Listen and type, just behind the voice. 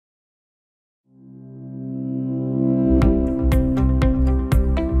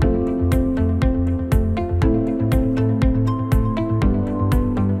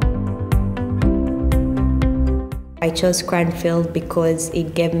chose Cranfield because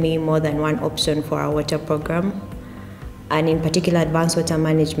it gave me more than one option for our water program, and in particular Advanced Water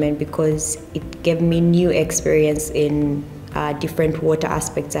Management because it gave me new experience in different water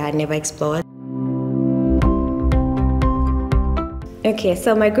aspects I had never explored. Okay,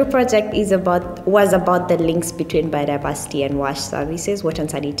 so my group project was about the links between biodiversity and wash services, water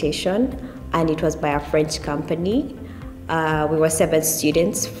and sanitation, and it was by a French company. We were 7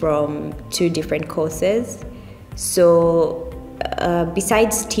 students from 2 different courses. So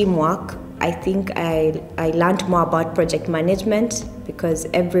besides teamwork, I think I learned more about project management because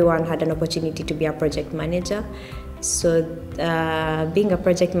everyone had an opportunity to be a project manager. So being a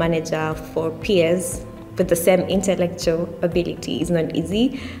project manager for peers with the same intellectual ability is not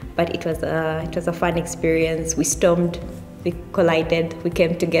easy, but it was a fun experience. We stormed, we collided, we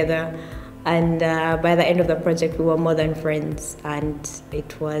came together, and by the end of the project we were more than friends, and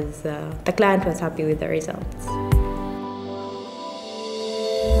it was the client was happy with the results.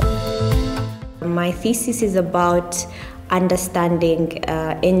 My thesis is about understanding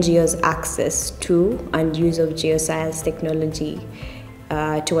NGOs' access to and use of geoscience technology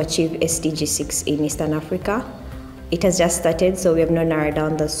to achieve SDG 6 in Eastern Africa. It has just started, so we have not narrowed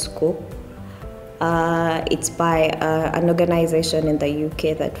down the scope. It's by an organization in the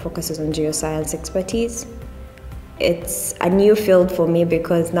UK that focuses on geoscience expertise. It's a new field for me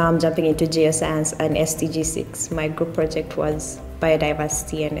because now I'm jumping into geoscience and SDG 6. My group project was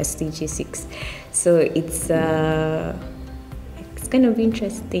biodiversity and SDG 6. So it's going to be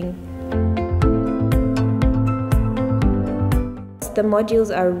interesting. The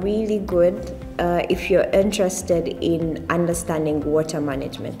modules are really good if you're interested in understanding water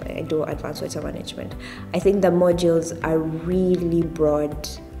management. I do advanced water management. I think the modules are really broad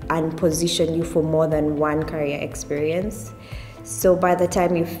and position you for more than one career experience. So by the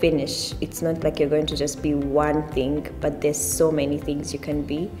time you finish, it's not like you're going to just be one thing, but there's so many things you can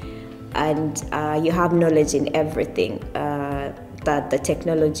be. And you have knowledge in everything. That the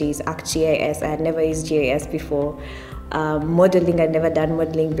technology is ArcGIS. I had never used GIS before. Modeling, I'd never done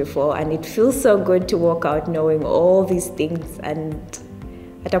modeling before, and it feels so good to walk out knowing all these things. And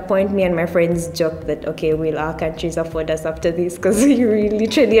at a point, me and my friends joked that, okay, will our countries afford us after this, because you're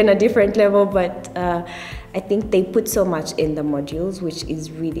literally on a different level. But I think they put so much in the modules, which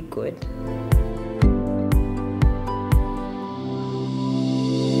is really good.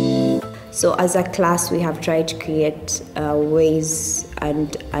 So as a class, we have tried to create ways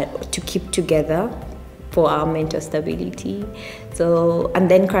and to keep together for our mental stability. So,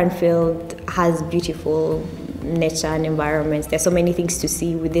 and then Cranfield has beautiful nature and environments. There's so many things to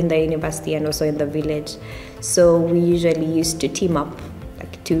see within the university and also in the village. So we usually used to team up,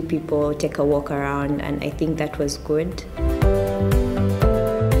 like 2 people, take a walk around, and I think that was good.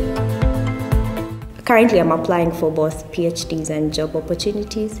 Currently, I'm applying for both PhDs and job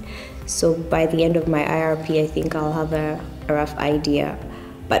opportunities. So by the end of my IRP, I think I'll have a rough idea.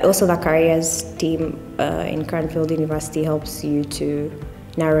 But also the careers team in Cranfield University helps you to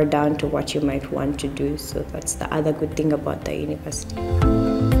narrow down to what you might want to do. So that's the other good thing about the university.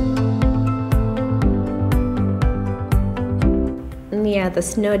 Yeah, the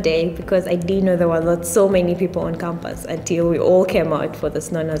snow day, because I didn't know there were not so many people on campus until we all came out for the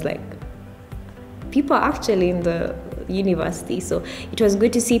snow, and I was like, people are actually in the university. So it was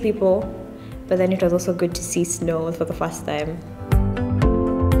good to see people, but then it was also good to see snow for the first time.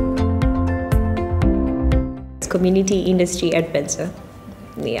 Community industry adventure.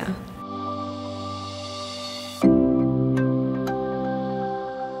 Yeah.